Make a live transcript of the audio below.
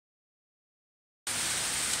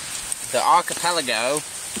the archipelago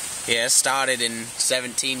here started in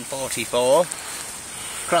 1744,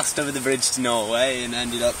 crossed over the bridge to Norway, and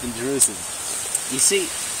ended up in Jerusalem. You see,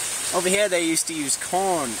 over here they used to use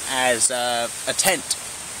corn as a tent.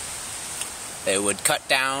 They would cut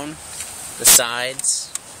down the sides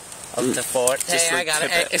of the fort. Hey, I got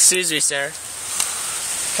it. Excuse me, sir.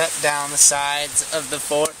 Cut down the sides of the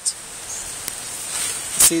fort.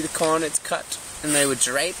 See the corn, it's cut. And they would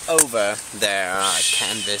drape over their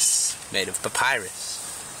canvas made of papyrus.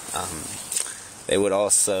 They would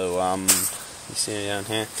also, you see it down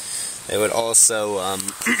here? They would also,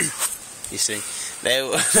 you see, they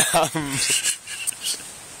would,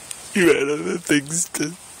 You ran out of things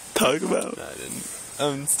to talk about? No, I didn't.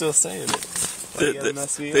 I'm still saying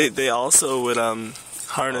it. They also would,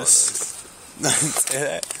 harness.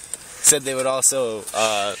 Said they would also,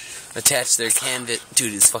 attach their canvas.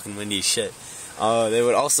 Dude, it's fucking windy as shit. They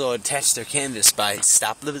would also attach their canvas by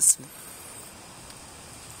stop limits.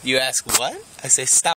 You ask what? I say stop.